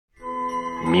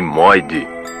mimoide,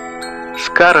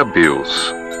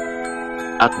 escarabeus,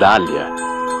 adália,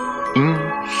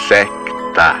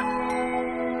 insecta.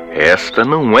 Esta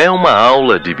não é uma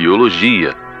aula de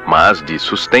biologia, mas de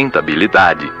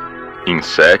sustentabilidade.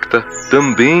 Insecta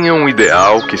também é um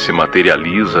ideal que se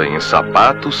materializa em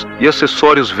sapatos e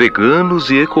acessórios veganos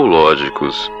e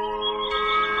ecológicos.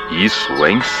 Isso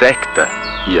é Insecta,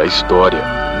 e a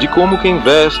história de como quem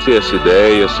veste essa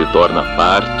ideia se torna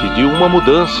parte de uma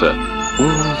mudança.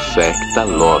 Um Insecta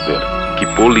lover que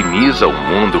poliniza o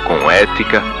mundo com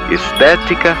ética,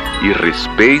 estética e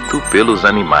respeito pelos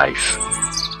animais.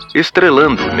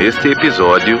 Estrelando neste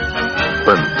episódio,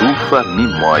 Pantufa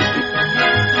Mimoide.